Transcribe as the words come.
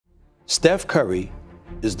Steph Curry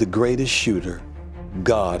is the greatest shooter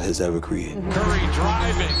God has ever created. Curry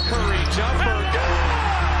driving, Curry jumper,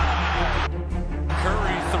 got it!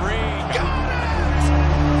 Curry three, got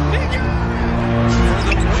it! He got it! For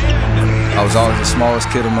the win! I was always the smallest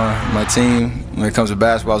kid on my team. When it comes to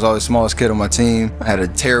basketball, I was always the smallest kid on my team. I had a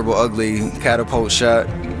terrible, ugly catapult shot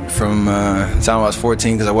from the time I was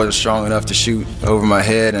 14 because I wasn't strong enough to shoot over my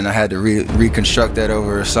head, and I had to reconstruct that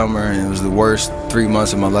over a summer, and it was the worst 3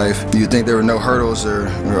 months of my life. You'd think there were no hurdles or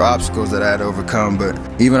obstacles that I had to overcome, but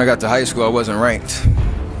even when I got to high school, I wasn't ranked.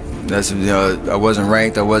 I wasn't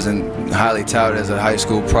ranked. I wasn't highly touted as a high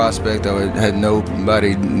school prospect. I had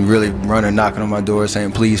nobody really running, knocking on my door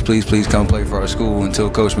saying, please, please, please come play for our school, until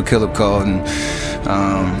Coach McKillop called.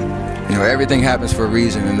 And everything happens for a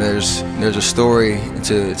reason, and there's a story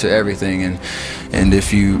to everything. And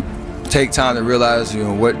if you take time to realize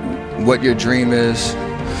what your dream is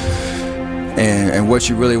and what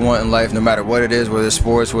you really want in life, no matter what it is, whether it's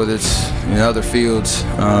sports, whether it's in other fields,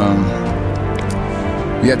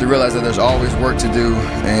 you have to realize that there's always work to do,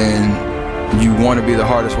 and you want to be the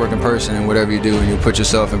hardest working person in whatever you do, and you put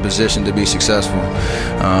yourself in position to be successful.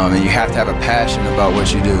 And you have to have a passion about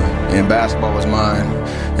what you do. And basketball was mine,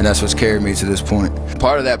 and that's what's carried me to this point.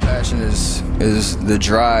 Part of that passion is the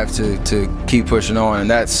drive to keep pushing on, and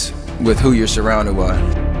that's with who you're surrounded by.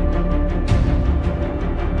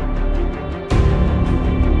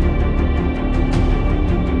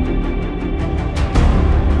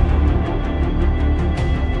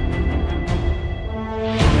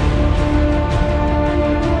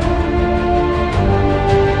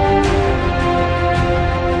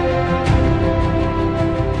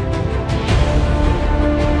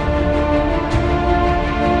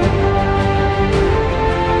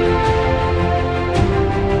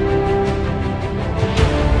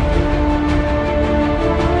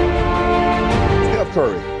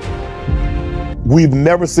 Curry. We've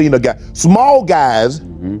never seen a guy. Small guys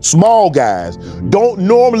don't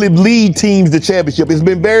normally lead teams to championship. It's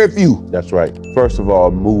been very few. That's right. First of all,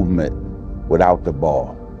 movement without the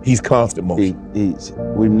ball. He's constant motion.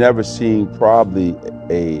 We've never seen probably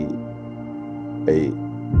a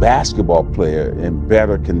basketball player in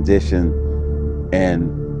better condition and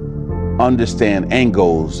understand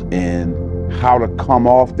angles and how to come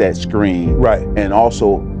off that screen. Right. And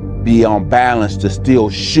also be on balance to still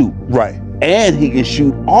shoot. Right. And he can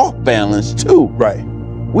shoot off balance too. Right.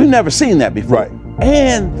 We've never seen that before. Right.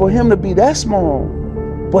 And for him to be that small,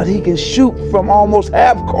 but he can shoot from almost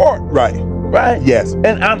half court. Right. Right? Yes.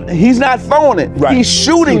 And he's not throwing it. Right. He's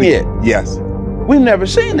shooting it. Yes. We've never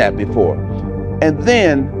seen that before. And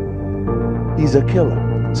then he's a killer.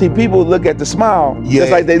 See, people look at the smile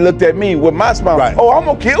just like they looked at me with my smile. Right. Oh, I'm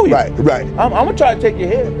gonna kill you. Right. Right. I'm gonna try to take your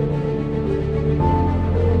head.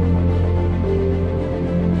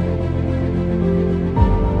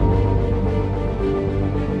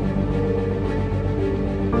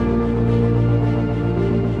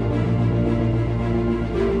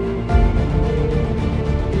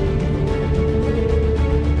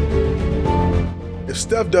 If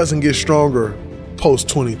Steph doesn't get stronger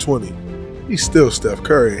post-2020, he's still Steph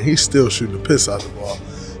Curry, and he's still shooting the piss out of the ball.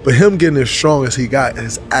 But him getting as strong as he got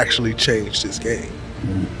has actually changed his game.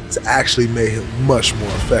 It's actually made him much more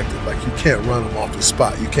effective. Like, you can't run him off his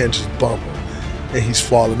spot. You can't just bump him, and he's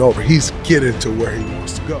falling over. He's getting to where he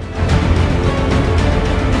wants to go.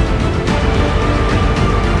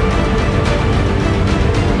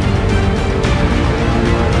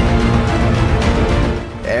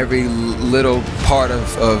 Every little part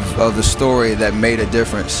of the story that made a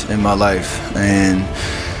difference in my life. And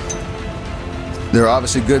there are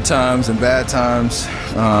obviously good times and bad times.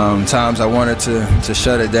 Times I wanted to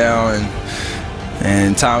shut it down,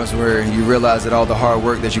 and times where you realize that all the hard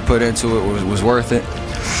work that you put into it was worth it.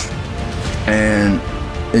 And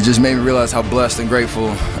it just made me realize how blessed and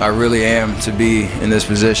grateful I really am to be in this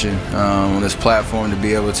position, on this platform, to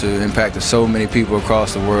be able to impact so many people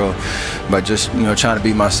across the world by just trying to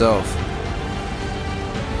be myself.